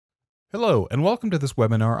Hello, and welcome to this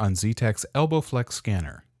webinar on Zetec's ElbowFlex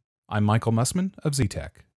scanner. I'm Michael Mussman of Zetec.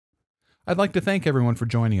 I'd like to thank everyone for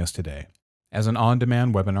joining us today. As an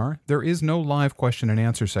on-demand webinar, there is no live question and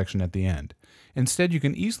answer section at the end. Instead, you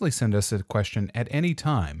can easily send us a question at any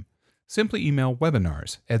time. Simply email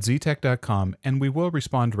webinars@zetec.com and we will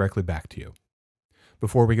respond directly back to you.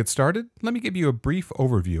 Before we get started, let me give you a brief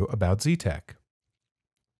overview about Zetec.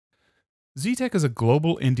 Zetec is a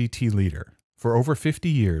global NDT leader. For over 50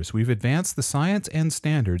 years, we've advanced the science and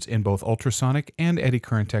standards in both ultrasonic and eddy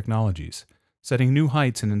current technologies, setting new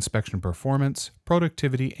heights in inspection performance,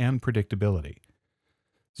 productivity, and predictability.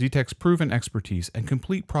 Zetec's proven expertise and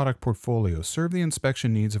complete product portfolio serve the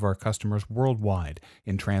inspection needs of our customers worldwide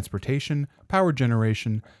in transportation, power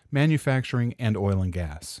generation, manufacturing, and oil and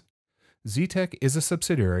gas. Zetec is a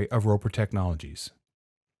subsidiary of Roper Technologies.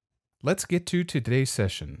 Let's get to today's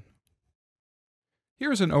session.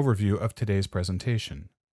 Here is an overview of today's presentation.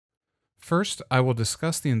 First, I will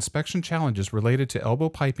discuss the inspection challenges related to elbow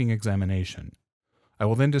piping examination. I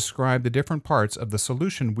will then describe the different parts of the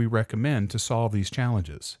solution we recommend to solve these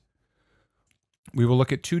challenges. We will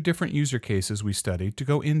look at two different user cases we studied to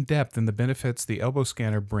go in depth in the benefits the elbow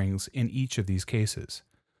scanner brings in each of these cases.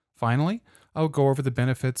 Finally, I will go over the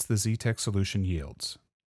benefits the Zetec solution yields.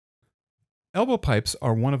 Elbow pipes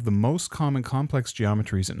are one of the most common complex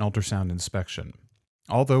geometries in ultrasound inspection.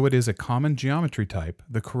 Although it is a common geometry type,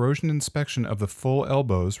 the corrosion inspection of the full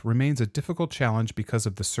elbows remains a difficult challenge because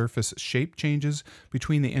of the surface shape changes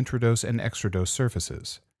between the intradose and extradose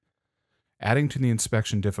surfaces. Adding to the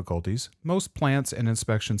inspection difficulties, most plants and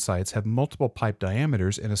inspection sites have multiple pipe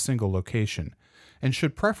diameters in a single location, and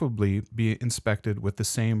should preferably be inspected with the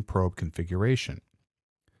same probe configuration.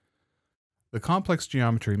 The complex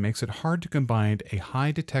geometry makes it hard to combine a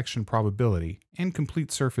high detection probability and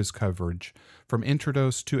complete surface coverage from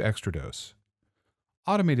intradose to extradose.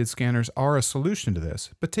 Automated scanners are a solution to this,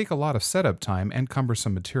 but take a lot of setup time and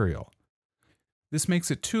cumbersome material. This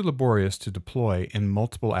makes it too laborious to deploy in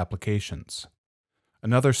multiple applications.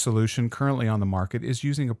 Another solution currently on the market is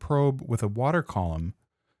using a probe with a water column.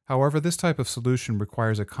 However, this type of solution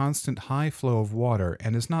requires a constant high flow of water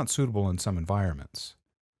and is not suitable in some environments.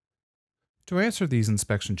 To answer these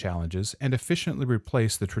inspection challenges and efficiently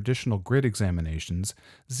replace the traditional grid examinations,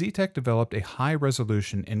 Zetec developed a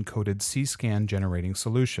high-resolution encoded C-scan generating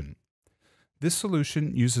solution. This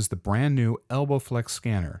solution uses the brand new ElbowFlex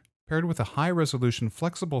scanner, paired with a high-resolution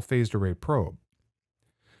flexible phased array probe.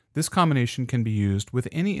 This combination can be used with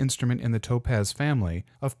any instrument in the Topaz family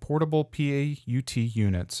of portable PAUT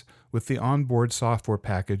units with the onboard software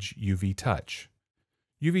package UV-Touch.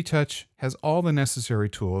 UV-Touch has all the necessary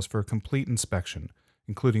tools for a complete inspection,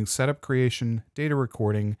 including setup creation, data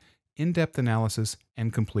recording, in-depth analysis,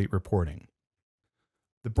 and complete reporting.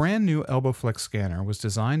 The brand new ElbowFlex scanner was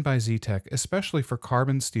designed by Zetec especially for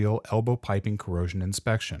carbon steel elbow piping corrosion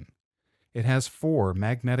inspection. It has 4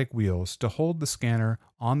 magnetic wheels to hold the scanner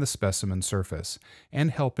on the specimen surface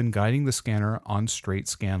and help in guiding the scanner on straight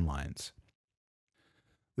scan lines.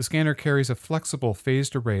 The scanner carries a flexible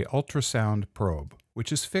phased array ultrasound probe,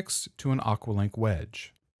 which is fixed to an Aqualink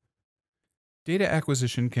wedge. Data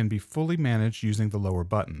acquisition can be fully managed using the lower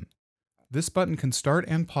button. This button can start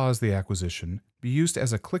and pause the acquisition, be used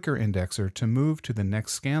as a clicker indexer to move to the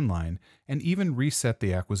next scan line, and even reset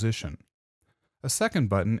the acquisition. A second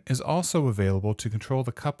button is also available to control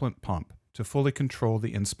the couplant pump to fully control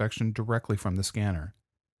the inspection directly from the scanner.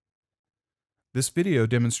 This video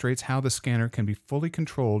demonstrates how the scanner can be fully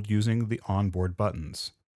controlled using the onboard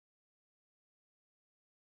buttons.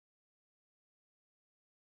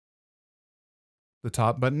 The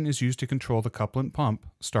top button is used to control the couplant pump,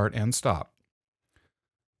 start and stop.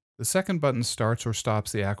 The second button starts or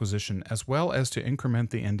stops the acquisition as well as to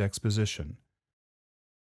increment the index position.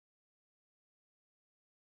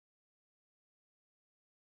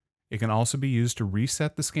 It can also be used to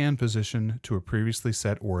reset the scan position to a previously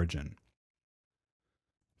set origin.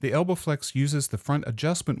 The ElbowFlex uses the front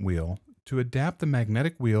adjustment wheel to adapt the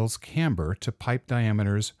magnetic wheel's camber to pipe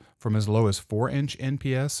diameters from as low as 4-inch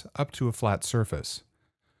NPS up to a flat surface.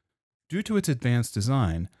 Due to its advanced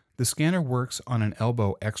design, the scanner works on an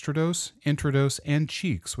elbow extradose, intradose, and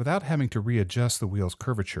cheeks without having to readjust the wheel's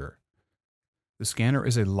curvature. The scanner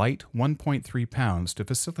is a light 1.3 pounds to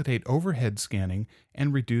facilitate overhead scanning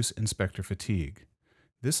and reduce inspector fatigue.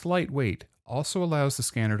 This light weight also allows the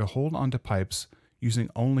scanner to hold onto pipes using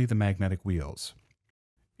only the magnetic wheels.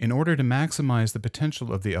 In order to maximize the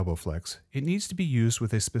potential of the ElbowFlex, it needs to be used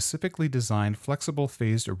with a specifically designed flexible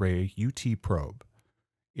phased array UT probe.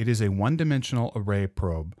 It is a one-dimensional array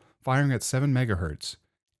probe firing at 7 MHz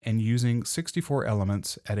and using 64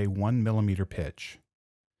 elements at a 1 mm pitch.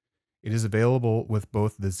 It is available with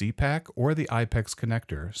both the Z-Pack or the IPEX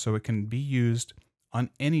connector, so it can be used on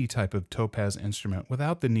any type of Topaz instrument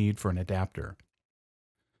without the need for an adapter.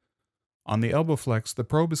 On the elbow flex, the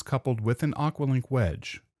probe is coupled with an Aqualink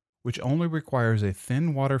wedge, which only requires a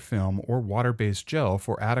thin water film or water-based gel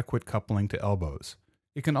for adequate coupling to elbows.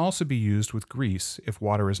 It can also be used with grease if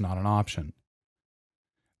water is not an option.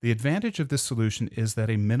 The advantage of this solution is that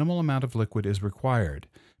a minimal amount of liquid is required,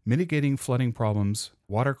 mitigating flooding problems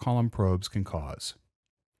water column probes can cause.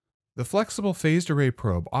 The flexible phased array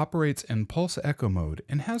probe operates in pulse echo mode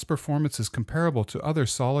and has performances comparable to other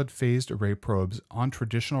solid phased array probes on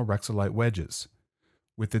traditional Rexolite wedges.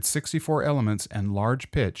 With its 64 elements and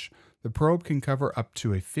large pitch, the probe can cover up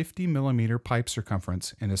to a 50 mm pipe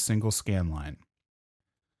circumference in a single scan line.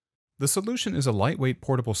 The solution is a lightweight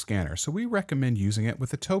portable scanner, so we recommend using it with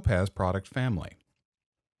the Topaz product family.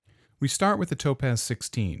 We start with the Topaz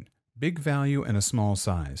 16, big value in a small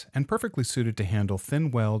size, and perfectly suited to handle thin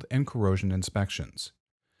weld and corrosion inspections.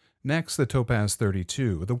 Next, the Topaz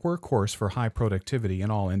 32, the workhorse for high productivity in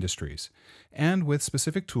all industries, and with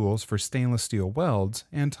specific tools for stainless steel welds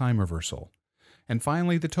and time reversal. And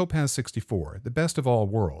finally, the Topaz 64, the best of all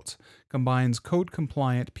worlds, combines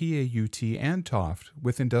code-compliant PAUT and TOFT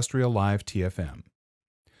with industrial live TFM.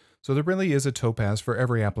 So there really is a Topaz for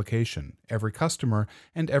every application, every customer,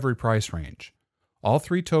 and every price range. All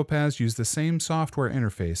three Topaz use the same software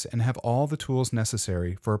interface and have all the tools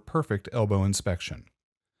necessary for a perfect elbow inspection.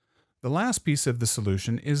 The last piece of the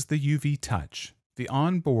solution is the UV Touch, the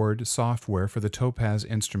onboard software for the Topaz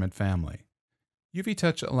instrument family. UV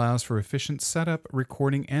Touch allows for efficient setup,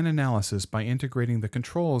 recording, and analysis by integrating the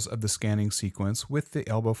controls of the scanning sequence with the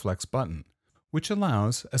elbow flex button, which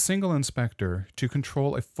allows a single inspector to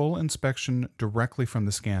control a full inspection directly from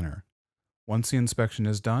the scanner. Once the inspection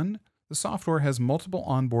is done, the software has multiple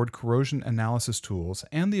onboard corrosion analysis tools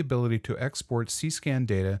and the ability to export C-scan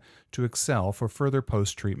data to Excel for further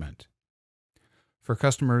post-treatment. For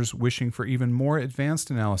customers wishing for even more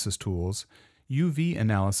advanced analysis tools, UV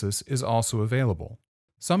analysis is also available.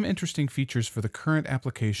 Some interesting features for the current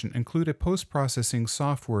application include a post-processing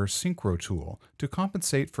software synchro tool to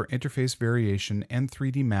compensate for interface variation and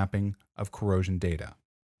 3D mapping of corrosion data.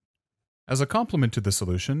 As a complement to the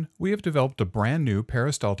solution, we have developed a brand new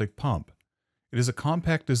peristaltic pump. It is a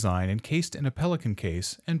compact design encased in a Pelican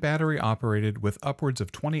case and battery operated with upwards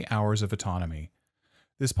of 20 hours of autonomy.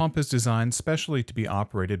 This pump is designed specially to be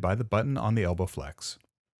operated by the button on the elbow flex.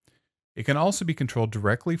 It can also be controlled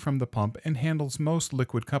directly from the pump and handles most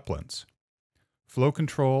liquid couplants. Flow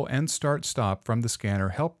control and start-stop from the scanner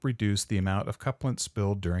help reduce the amount of couplant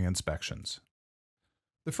spilled during inspections.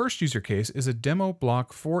 The first user case is a demo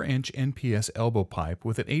block 4-inch NPS elbow pipe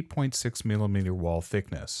with an 8.6 mm wall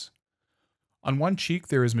thickness. On one cheek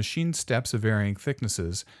there is machined steps of varying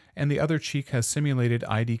thicknesses, and the other cheek has simulated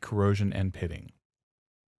ID corrosion and pitting.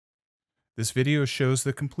 This video shows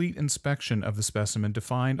the complete inspection of the specimen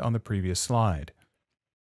defined on the previous slide.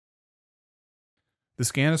 The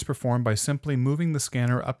scan is performed by simply moving the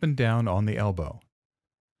scanner up and down on the elbow.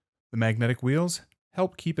 The magnetic wheels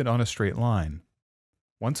help keep it on a straight line.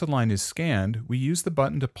 Once a line is scanned, we use the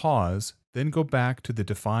button to pause, then go back to the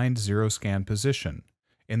defined zero scan position,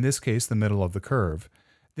 in this case the middle of the curve,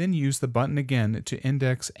 then use the button again to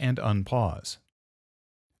index and unpause.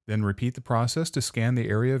 Then repeat the process to scan the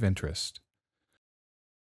area of interest.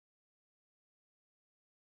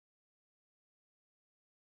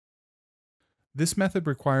 This method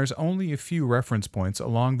requires only a few reference points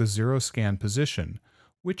along the zero scan position,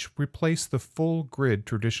 which replace the full grid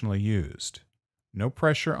traditionally used. No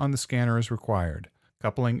pressure on the scanner is required.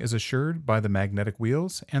 Coupling is assured by the magnetic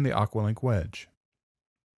wheels and the Aqualink wedge.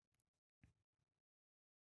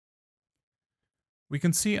 We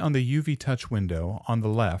can see on the UV Touch window on the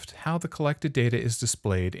left how the collected data is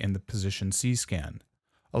displayed in the position C-scan,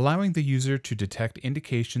 allowing the user to detect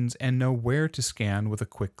indications and know where to scan with a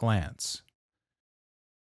quick glance.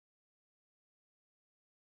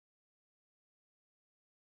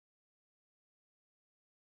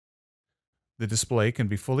 The display can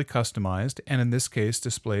be fully customized and in this case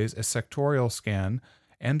displays a sectorial scan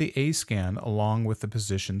and the A scan along with the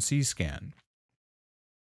position C scan.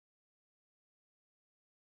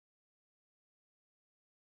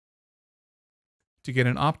 To get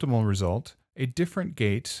an optimal result, a different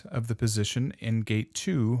gate of the position in gate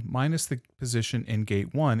 2 minus the position in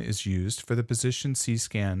gate 1 is used for the position C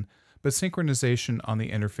scan, but synchronization on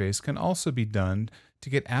the interface can also be done to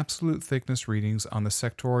get absolute thickness readings on the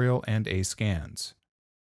sectorial and A scans.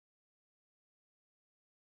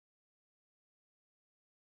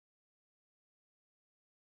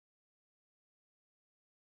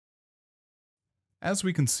 As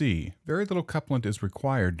we can see, very little couplant is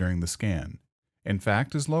required during the scan. In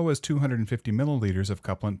fact, as low as 250 milliliters of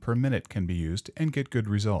couplant per minute can be used and get good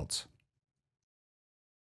results.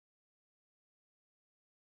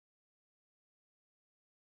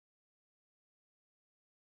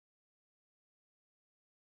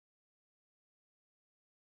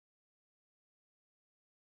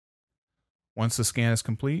 Once the scan is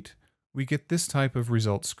complete, we get this type of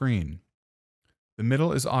result screen. The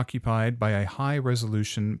middle is occupied by a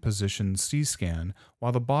high-resolution position C-scan,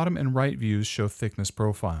 while the bottom and right views show thickness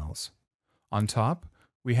profiles. On top,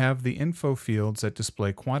 we have the info fields that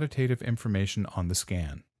display quantitative information on the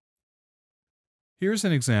scan. Here's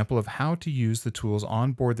an example of how to use the tools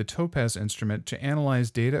on board the Topaz instrument to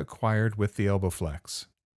analyze data acquired with the ElboFlex.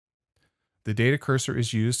 The data cursor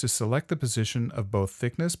is used to select the position of both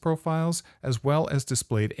thickness profiles as well as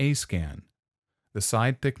displayed A-scan. The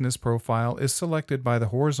side thickness profile is selected by the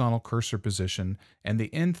horizontal cursor position and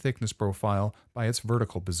the end thickness profile by its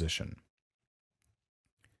vertical position.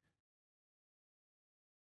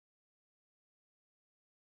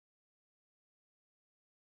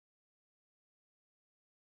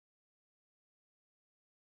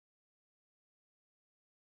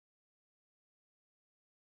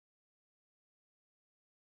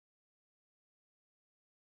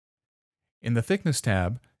 In the Thickness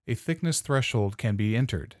tab, a thickness threshold can be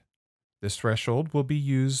entered. This threshold will be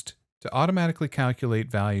used to automatically calculate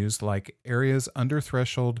values like areas under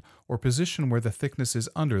threshold or position where the thickness is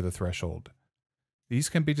under the threshold. These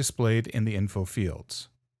can be displayed in the info fields.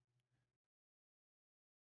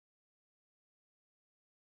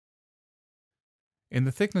 In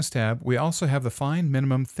the Thickness tab, we also have the Find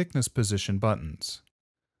Minimum Thickness Position buttons.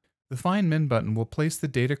 The Find Min button will place the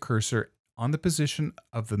data cursor on the position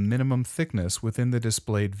of the minimum thickness within the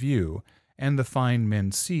displayed view, and the Find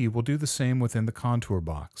Min C will do the same within the contour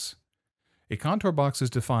box. A contour box is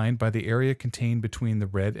defined by the area contained between the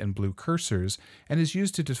red and blue cursors and is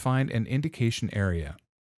used to define an indication area.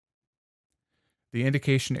 The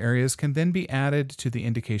indication areas can then be added to the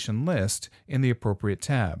indication list in the appropriate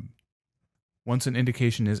tab. Once an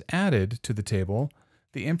indication is added to the table,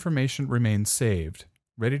 the information remains saved,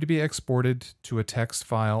 ready to be exported to a text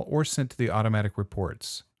file or sent to the automatic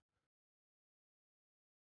reports.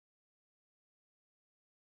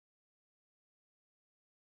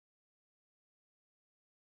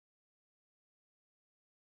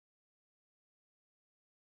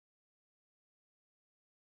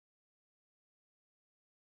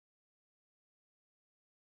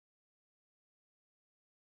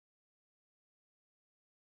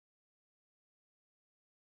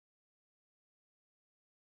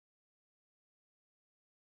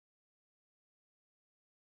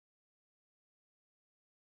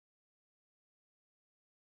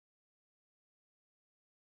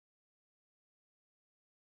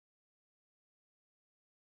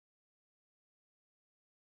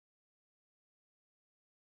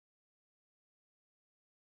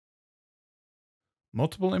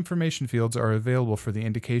 Multiple information fields are available for the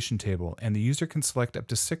indication table, and the user can select up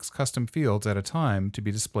to 6 custom fields at a time to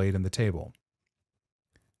be displayed in the table.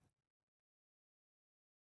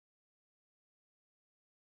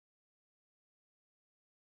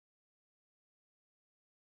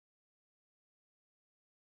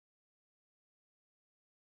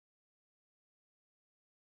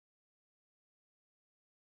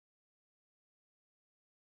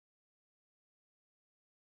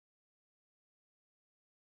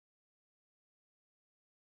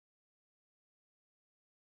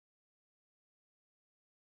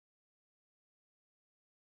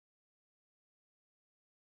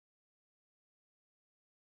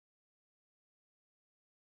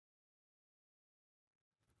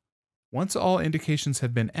 Once all indications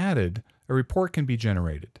have been added, a report can be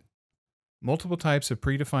generated. Multiple types of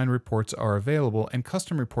predefined reports are available, and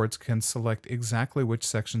custom reports can select exactly which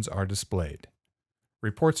sections are displayed.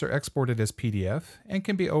 Reports are exported as PDF and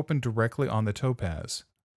can be opened directly on the Topaz.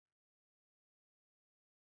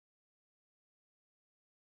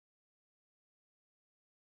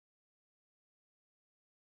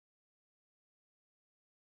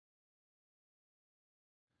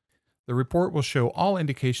 The report will show all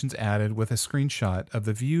indications added with a screenshot of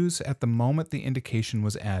the views at the moment the indication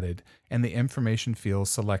was added and the information field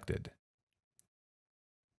selected.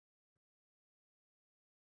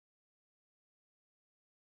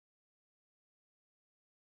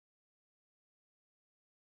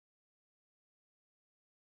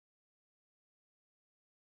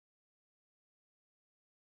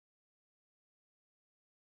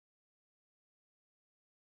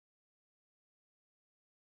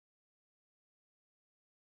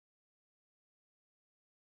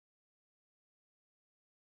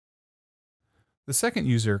 The second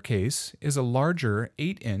user case is a larger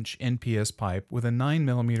 8-inch NPS pipe with a 9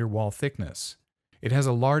 mm wall thickness. It has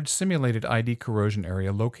a large simulated ID corrosion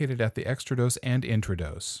area located at the extradose and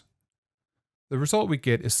intradose. The result we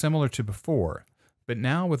get is similar to before, but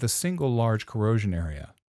now with a single large corrosion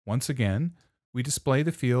area. Once again, we display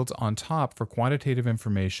the fields on top for quantitative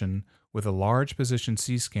information with a large position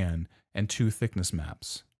C-scan and 2 thickness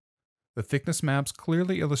maps. The thickness maps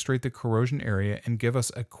clearly illustrate the corrosion area and give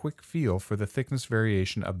us a quick feel for the thickness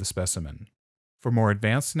variation of the specimen. For more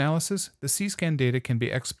advanced analysis, the C-scan data can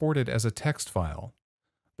be exported as a text file.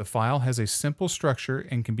 The file has a simple structure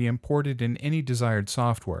and can be imported in any desired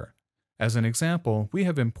software. As an example, we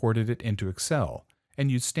have imported it into Excel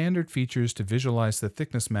and used standard features to visualize the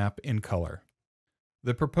thickness map in color.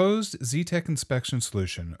 The proposed Zetec inspection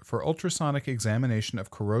solution for ultrasonic examination of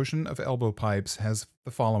corrosion of elbow pipes has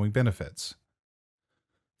the following benefits.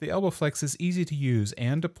 The ElbowFlex is easy to use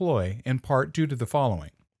and deploy in part due to the following.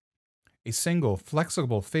 A single,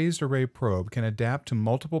 flexible phased array probe can adapt to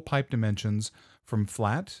multiple pipe dimensions from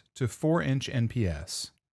flat to 4-inch NPS.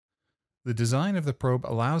 The design of the probe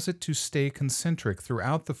allows it to stay concentric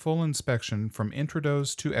throughout the full inspection from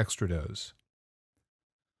intradose to extradose.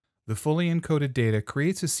 The fully encoded data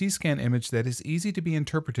creates a C-scan image that is easy to be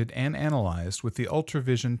interpreted and analyzed with the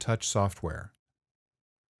UltraVision touch software.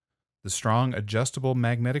 The strong adjustable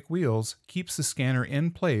magnetic wheels keeps the scanner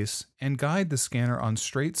in place and guide the scanner on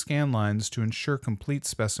straight scan lines to ensure complete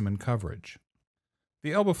specimen coverage.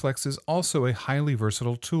 The ElbowFlex is also a highly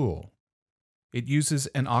versatile tool. It uses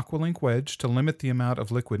an Aqualink wedge to limit the amount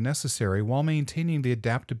of liquid necessary while maintaining the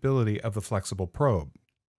adaptability of the flexible probe.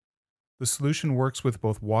 The solution works with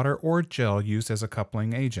both water or gel used as a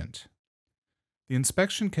coupling agent. The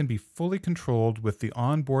inspection can be fully controlled with the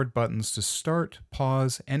onboard buttons to start,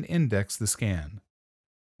 pause, and index the scan.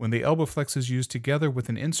 When the ElbowFlex is used together with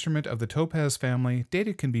an instrument of the Topaz family,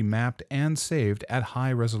 data can be mapped and saved at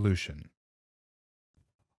high resolution.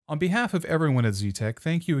 On behalf of everyone at Zetec,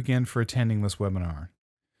 thank you again for attending this webinar.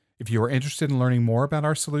 If you are interested in learning more about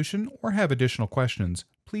our solution or have additional questions,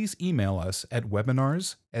 please email us at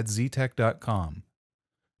webinars@zetec.com.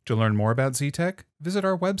 To learn more about Zetec, visit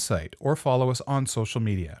our website or follow us on social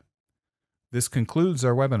media. This concludes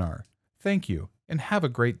our webinar. Thank you and have a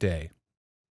great day.